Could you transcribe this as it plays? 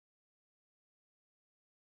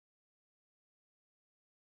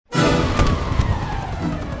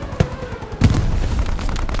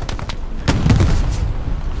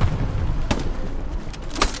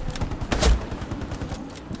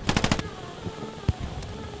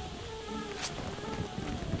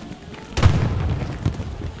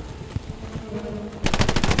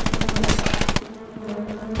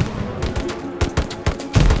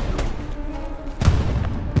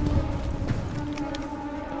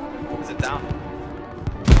Is it down?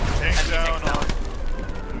 Tank's down. Tank's down.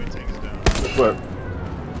 Enemy tank is down. Good work.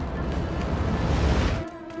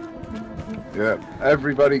 Yeah,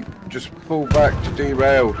 everybody just pull back to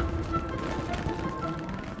derailed.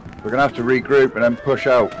 We're gonna have to regroup and then push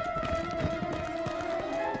out.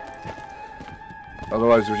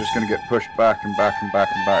 Otherwise we're just gonna get pushed back and back and back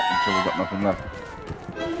and back until we've got nothing left.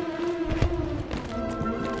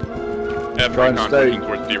 Try and stay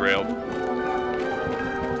towards derailed.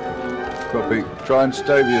 Copy. Try and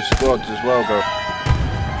stay with your squads as well, though.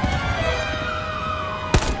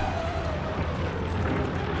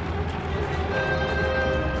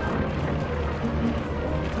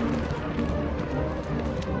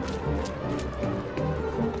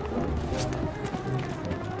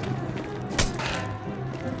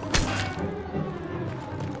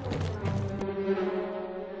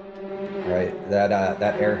 Right,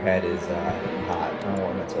 that airhead is hot. I don't know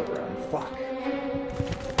when it's over on. Fuck.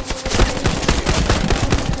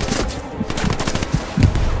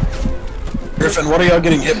 Griffin, what are y'all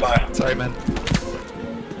getting hit by? Sorry, man.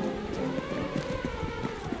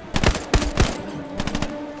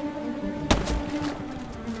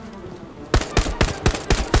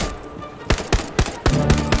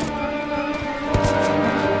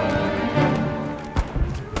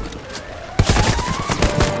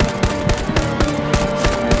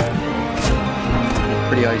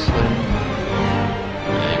 Pretty isolated.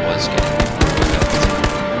 Yeah, he was getting.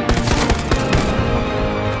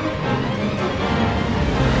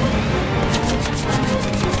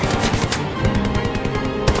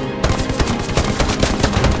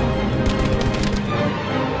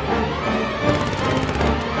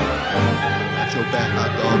 Got your back,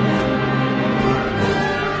 hot dog.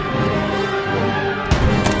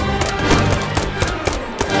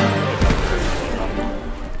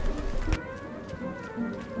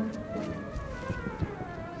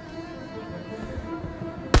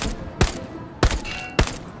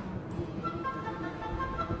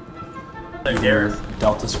 Either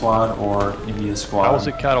Delta Squad or India Squad. How was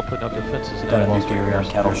it cattle putting up defenses? Got a nuke area on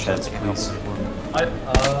cattle sheds, please. Go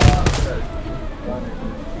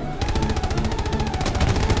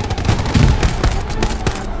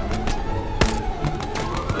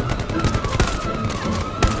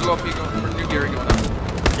up, Eagle. Or new Gary going up.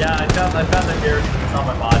 Yeah, I found the garrison. It's on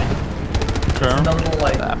my body. Sure. Another little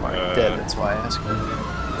like That might be dead, that's why I asked.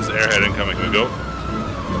 This airhead incoming. Can we go?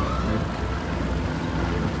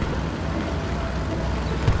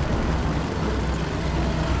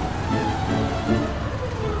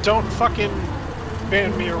 Don't fucking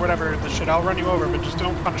ban me or whatever the shit. I'll run you over, but just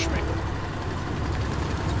don't punish me.